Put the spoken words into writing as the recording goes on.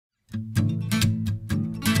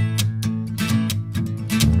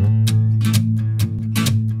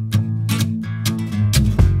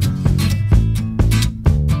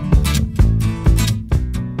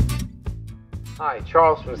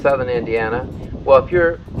Charles from Southern Indiana. Well, if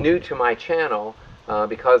you're new to my channel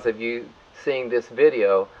because of you seeing this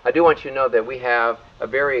video, I do want you to know that we have a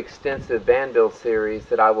very extensive van build series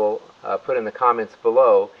that I will put in the comments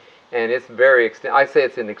below, and it's very I say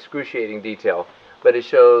it's in excruciating detail, but it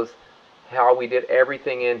shows how we did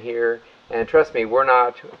everything in here. And trust me, we're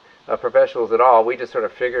not professionals at all. We just sort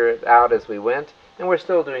of figured it out as we went, and we're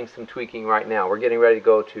still doing some tweaking right now. We're getting ready to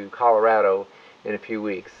go to Colorado in a few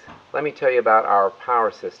weeks. Let me tell you about our power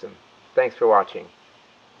system. Thanks for watching.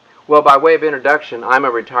 Well, by way of introduction, I'm a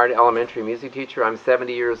retired elementary music teacher. I'm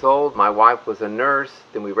 70 years old. My wife was a nurse.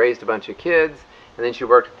 Then we raised a bunch of kids, and then she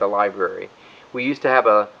worked at the library. We used to have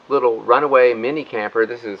a little runaway mini camper.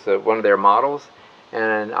 This is one of their models,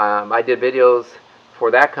 and I did videos for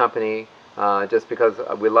that company just because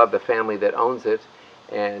we love the family that owns it,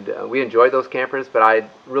 and we enjoyed those campers, but I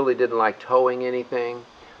really didn't like towing anything,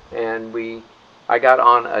 and I got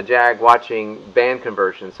on a Jag watching band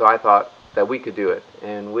conversion, so I thought that we could do it,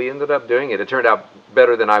 and we ended up doing it. It turned out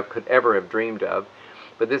better than I could ever have dreamed of.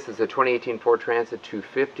 But this is a 2018 Ford Transit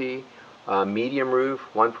 250 medium roof,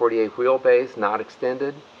 148 wheelbase, not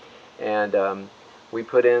extended, and we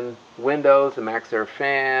put in windows, a max air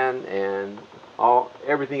fan, and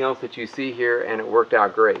everything else that you see here, and it worked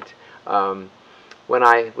out great. When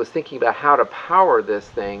I was thinking about how to power this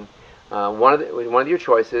thing, one of your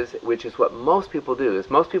choices, which is what most people do, is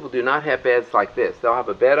most people do not have beds like this. They'll have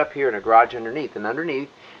a bed up here and a garage underneath, and underneath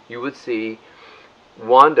you would see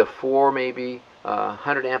 1 to 4 maybe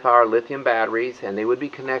 100 amp hour lithium batteries, and they would be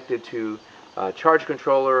connected to a charge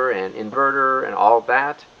controller and inverter and all of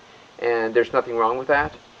that, and there's nothing wrong with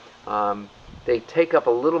that. They take up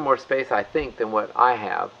a little more space, I think, than what I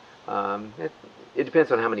have. It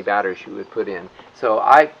depends on how many batteries you would put in. So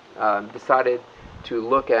I decided to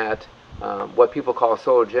look at what people call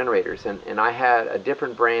solar generators, and I had a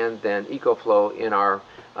different brand than Ecoflow in our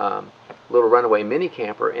little runaway mini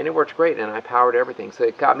camper, and it works great, and I powered everything. So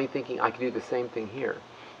it got me thinking I could do the same thing here.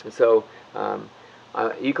 And so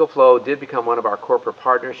Ecoflow did become one of our corporate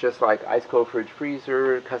partners, just like Ice Cold Fridge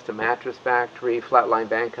Freezer, Custom Mattress Factory, Flatline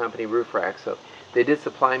Band Company, Roof Rack. So they did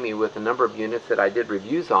supply me with a number of units that I did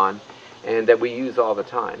reviews on and that we use all the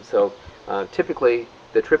time. So typically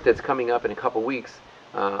the trip that's coming up in a couple weeks,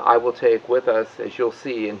 I will take with us, as you'll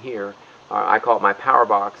see in here, I call it my power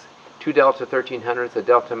box, 2 Delta 1300s, a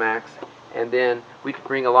Delta Max, and then we could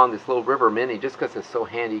bring along this little River Mini just because it's so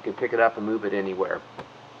handy. You can pick it up and move it anywhere.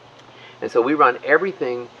 And so we run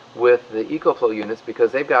everything with the Ecoflow units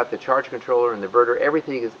because they've got the charge controller and the inverter.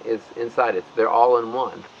 Everything is inside it. They're all in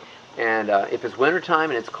one. And if it's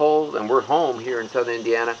wintertime and it's cold and we're home here in Southern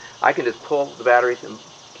Indiana, I can just pull the batteries and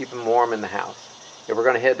keep them warm in the house. If we're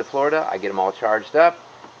going to head to Florida, I get them all charged up,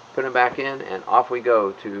 put them back in, and off we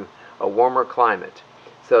go to a warmer climate.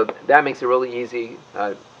 So that makes it really easy,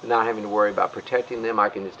 not having to worry about protecting them. I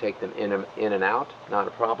can just take them in and out, not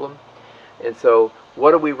a problem. And so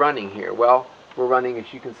what are we running here? Well, we're running,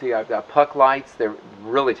 as you can see, I've got puck lights. They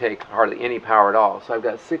really take hardly any power at all. So I've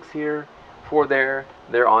got 6 here, 4 there.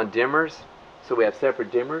 They're on dimmers, so we have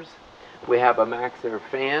separate dimmers. We have a max air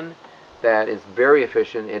fan that is very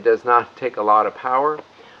efficient. It does not take a lot of power.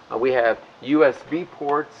 We have USB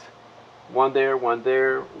ports, one there, one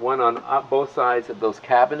on both sides of those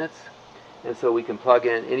cabinets, and so we can plug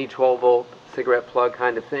in any 12-volt cigarette plug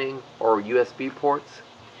kind of thing or USB ports.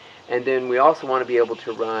 And then we also want to be able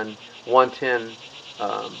to run 110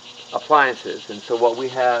 appliances, and so what we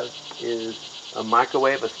have is a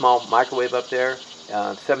microwave, a small microwave up there,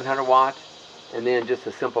 700 watt, and then just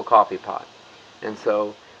a simple coffee pot. And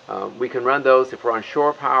so we can run those. If we're on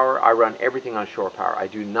shore power, I run everything on shore power. I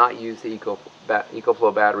do not use the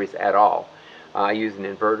Ecoflow batteries at all. I use an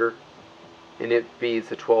inverter, and it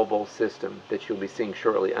feeds a 12-volt system that you'll be seeing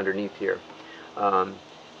shortly underneath here.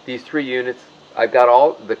 These 3 units, I've got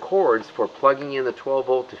all the cords for plugging in the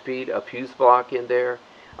 12-volt to feed a fuse block in there.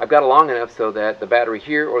 I've got it long enough so that the battery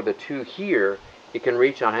here or the 2 here, it can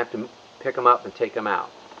reach. I don't have to pick them up and take them out.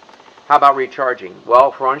 How about recharging?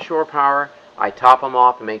 Well, for on shore power, I top them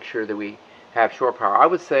off and make sure that we have shore power. I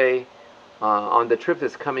would say on the trip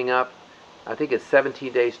that's coming up, I think it's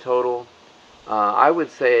 17 days total, I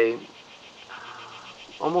would say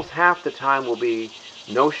almost half the time will be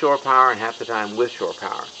no shore power and half the time with shore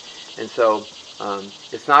power. And so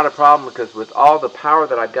it's not a problem because with all the power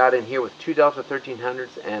that I've got in here with 2 Delta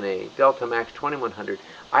 1300s and a Delta Max 2100,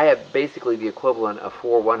 I have basically the equivalent of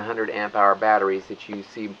 4 100 amp hour batteries that you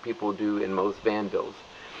see people do in most van builds.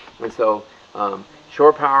 And so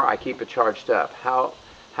shore power, I keep it charged up. How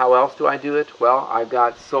else do I do it? Well, I've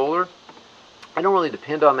got solar. I don't really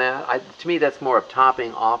depend on that. To me, that's more of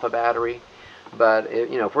topping off a battery. But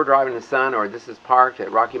if we're driving in the sun, or this is parked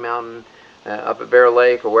at Rocky Mountain, up at Bear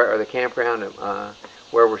Lake, or the campground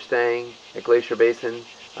where we're staying at Glacier Basin,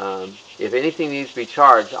 if anything needs to be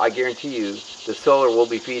charged, I guarantee you the solar will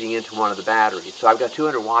be feeding into one of the batteries. So I've got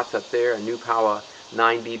 200 watts up there, a new Power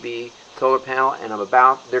 9BB solar panel, and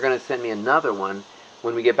they're going to send me another one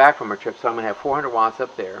when we get back from our trip. So I'm going to have 400 watts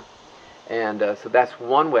up there, and so that's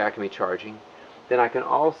one way I can be charging. Then I can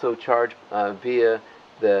also charge via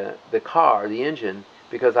the car, the engine,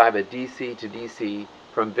 because I have a DC to DC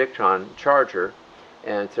from Victron charger,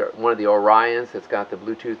 and it's one of the Orions that's got the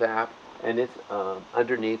Bluetooth app, and it's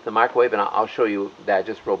underneath the microwave, and I'll show you that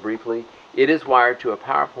just real briefly. It is wired to a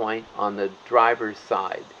power point on the driver's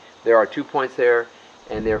side. There are 2 points there,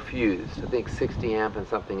 and they're fused. I think 60 amp and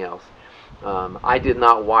something else. I did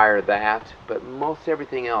not wire that, but most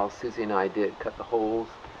everything else Susie and I did. Cut the holes.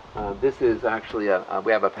 This is actually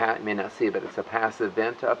we have you may not see it, but it's a passive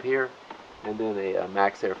vent up here, and then a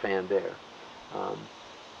max air fan there.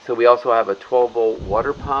 So we also have a 12-volt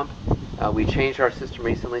water pump. We changed our system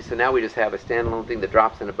recently, so now we just have a standalone thing that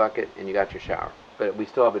drops in a bucket and you got your shower. But we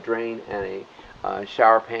still have a drain and a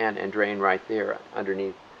shower pan and drain right there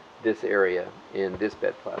underneath this area in this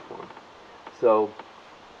bed platform. So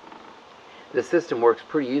the system works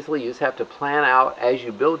pretty easily. You just have to plan out as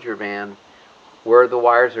you build your van where the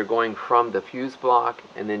wires are going from the fuse block,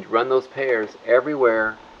 and then run those pairs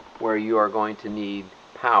everywhere where you are going to need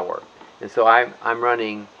power. And so I'm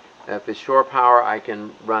running, if it's shore power, I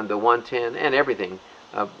can run the 110 and everything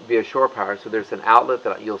via shore power. So there's an outlet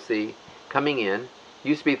that you'll see coming in.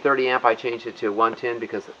 Used to be 30 amp, I changed it to 110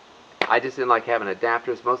 because I just didn't like having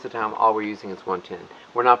adapters. Most of the time all we're using is 110.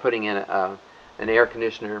 We're not putting in an air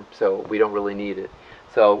conditioner, so we don't really need it.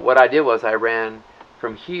 So what I did was I ran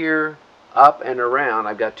from here up and around.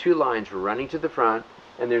 I've got 2 lines running to the front,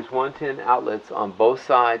 and there's 110 outlets on both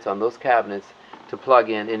sides on those cabinets to plug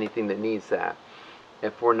in anything that needs that.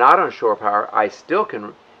 If we're not on shore power, I still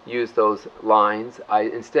can use those lines. I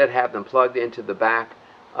instead have them plugged into the back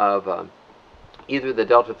of either the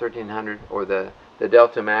Delta 1300 or the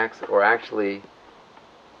Delta Max, or actually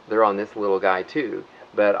they're on this little guy too,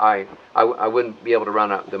 but I wouldn't be able to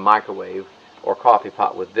run the microwave or coffee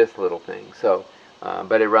pot with this little thing. So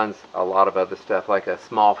but it runs a lot of other stuff, like a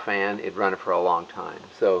small fan. It'd run it for a long time.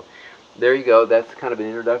 So there you go. That's kind of an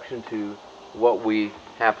introduction to what we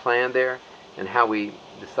have planned there and how we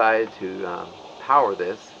decided to power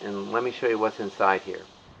this. And let me show you what's inside here.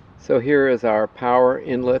 So here is our power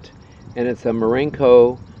inlet, and it's a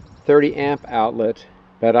Marenco 30 amp outlet,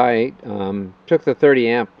 but I took the 30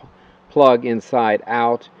 amp plug inside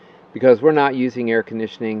out because we're not using air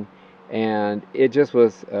conditioning, and it just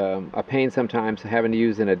was a pain sometimes having to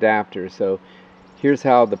use an adapter. So here's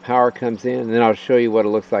how the power comes in, and then I'll show you what it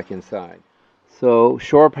looks like inside. So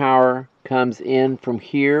shore power comes in from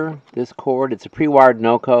here, this cord. It's a pre-wired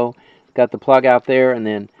NOCO. It's got the plug out there and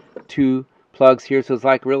then 2 plugs here, so it's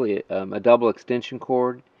like really a double extension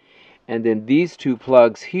cord. And then these 2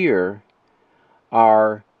 plugs here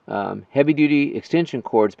are heavy-duty extension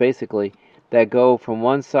cords, basically, that go from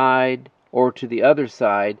one side or to the other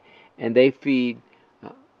side, and they feed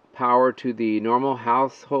power to the normal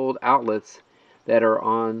household outlets that are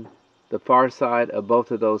on the far side of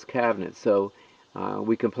both of those cabinets. So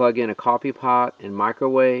we can plug in a coffee pot and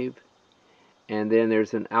microwave, and then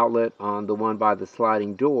there's an outlet on the one by the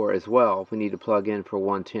sliding door as well if we need to plug in for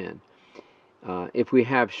 110. If we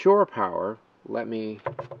have shore power, let me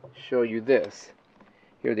show you this.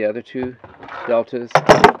 Here are the other 2 Deltas.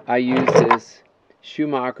 I use this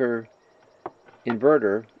Schumacher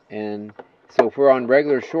Inverter, and so if we're on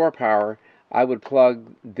regular shore power, I would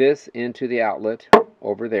plug this into the outlet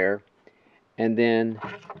over there, and then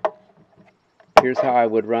here's how I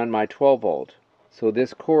would run my 12 volt. So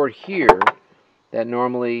this cord here that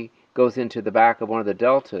normally goes into the back of one of the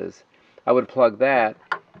Deltas, I would plug that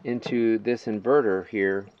into this inverter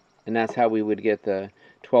here, and that's how we would get the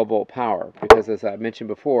 12 volt power. Because as I mentioned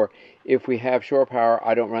before, if we have shore power,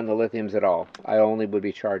 I don't run the lithiums at all. I only would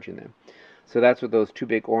be charging them. So that's what those 2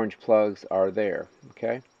 big orange plugs are there.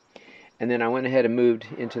 Okay, and then I went ahead and moved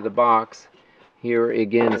into the box. Here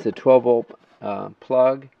again is a 12 volt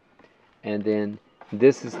plug, and then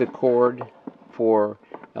this is the cord for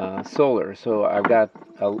solar. So I've got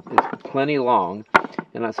it's plenty long,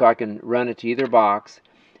 and so I can run it to either box,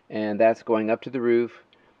 and that's going up to the roof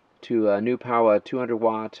to a new Power 200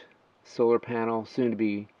 watt solar panel, soon to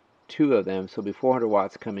be 2 of them, so it'll be 400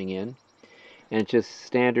 watts coming in, and it's just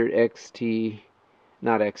standard MC4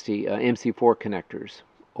 connectors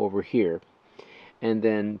over here. And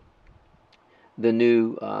then the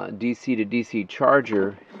new DC to DC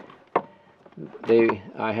charger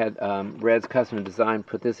I had Red's Custom Design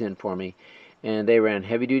put this in for me, and they ran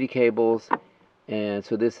heavy duty cables, and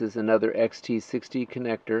so this is another XT60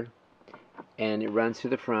 connector, and it runs to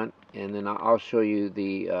the front, and then I'll show you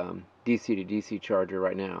the DC to DC charger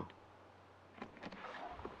right now.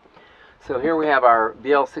 So here we have our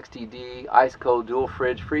BL60D ice cold dual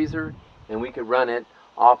fridge freezer, and we could run it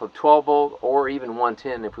off of 12 volt or even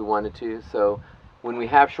 110 if we wanted to. So when we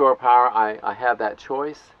have shore power, I have that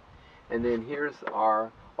choice. And then here's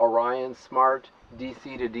our Orion Smart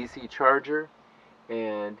DC to DC charger,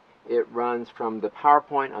 and it runs from the power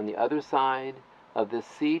point on the other side of this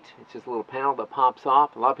seat. It's just a little panel that pops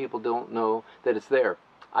off. A lot of people don't know that it's there.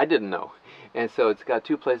 I didn't know. And so it's got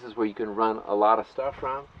two places where you can run a lot of stuff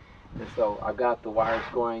from. And so I've got the wires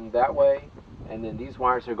going that way, and then these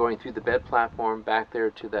wires are going through the bed platform back there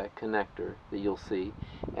to that connector that you'll see.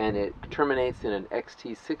 And it terminates in an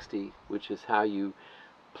XT60, which is how you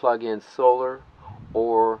plug in solar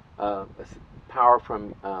or power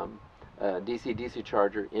from a DC-DC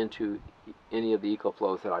charger into any of the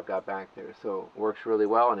Ecoflows that I've got back there. So it works really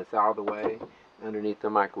well, and it's out of the way underneath the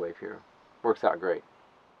microwave here. Works out great.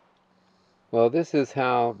 Well, this is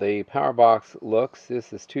how the power box looks.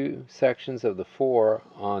 This is two sections of the four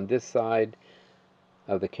on this side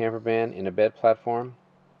of the camper van in a bed platform.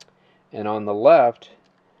 And on the left,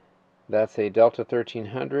 that's a Delta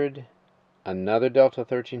 1300, another Delta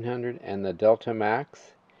 1300, and the Delta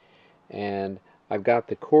Max. And I've got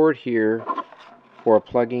the cord here for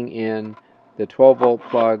plugging in the 12 volt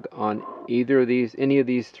plug on either of these, any of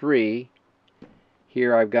these three.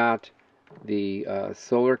 Here I've got the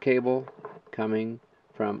solar cable coming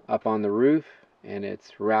from up on the roof, and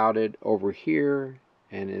it's routed over here,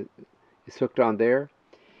 and it's hooked on there.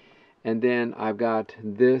 And then I've got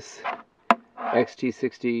this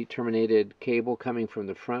XT60 terminated cable coming from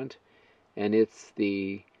the front, and it's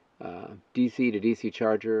the DC to DC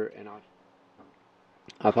charger. And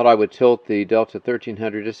I thought I would tilt the Delta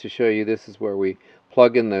 1300 just to show you. This is where we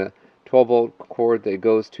plug in the 12 volt cord that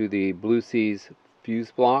goes to the Blue Seas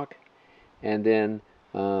fuse block, and then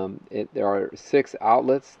there are 6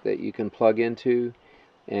 outlets that you can plug into,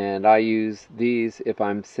 and I use these if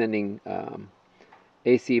I'm sending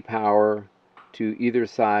AC power to either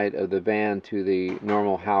side of the van to the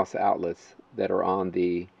normal house outlets that are on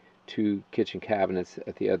the 2 kitchen cabinets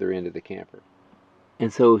at the other end of the camper.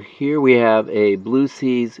 And so here we have a Blue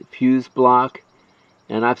Seas fuse block,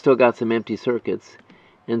 and I've still got some empty circuits.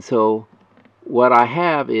 And so what I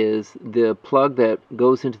have is the plug that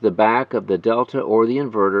goes into the back of the Delta or the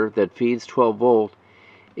inverter that feeds 12 volt.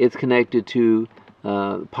 It's connected to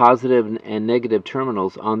positive and negative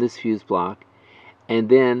terminals on this fuse block. And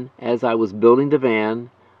then as I was building the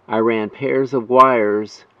van, I ran pairs of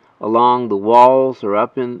wires along the walls or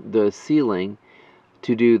up in the ceiling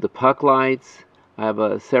to do the puck lights. I have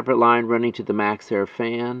a separate line running to the Max Air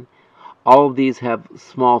fan. All of these have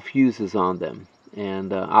small fuses on them,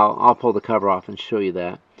 and I'll pull the cover off and show you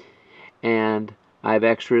that. And I have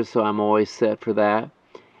extras, so I'm always set for that.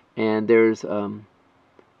 And there's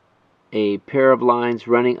a pair of lines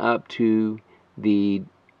running up to the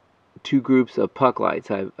 2 groups of puck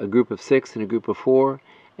lights. I have a group of 6 and a group of 4,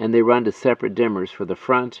 and they run to separate dimmers for the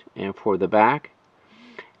front and for the back.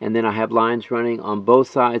 And then I have lines running on both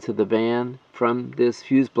sides of the van from this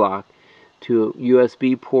fuse block to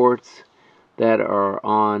USB ports that are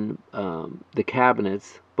on the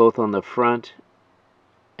cabinets, both on the front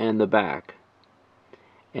and the back.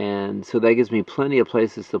 And so that gives me plenty of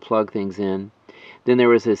places to plug things in. Then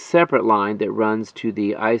there is a separate line that runs to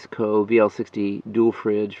the IceCo VL60 dual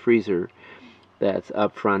fridge freezer that's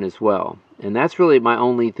up front as well. And that's really my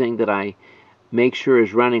only thing that I make sure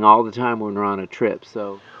is running all the time when we're on a trip.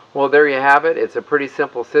 So, well, there you have it. It's a pretty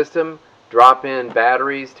simple system. Drop in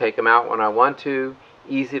batteries, take them out when I want to,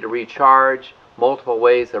 easy to recharge, multiple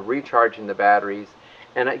ways of recharging the batteries,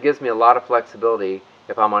 and it gives me a lot of flexibility.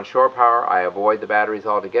 If I'm on shore power, I avoid the batteries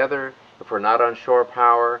altogether. If we're not on shore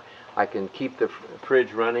power, I can keep the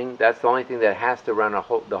fridge running. That's the only thing that has to run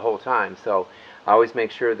the whole time. So I always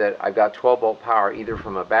make sure that I've got 12 volt power either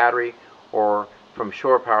from a battery or from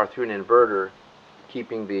shore power through an inverter,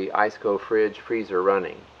 keeping the IceCo fridge freezer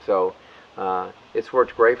running. So it's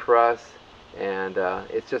worked great for us, and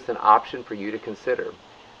it's just an option for you to consider.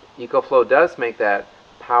 Ecoflow does make that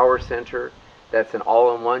power center that's an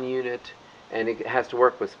all-in-one unit, and it has to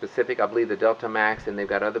work with specific, I believe, the Delta Max, and they've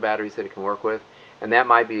got other batteries that it can work with, and that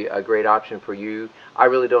might be a great option for you. I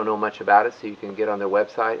really don't know much about it, so you can get on their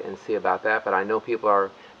website and see about that, but I know people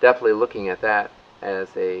are definitely looking at that as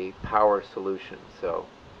a power solution. So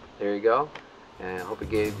there you go, and I hope it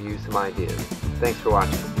gave you some ideas. Thanks for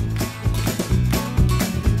watching.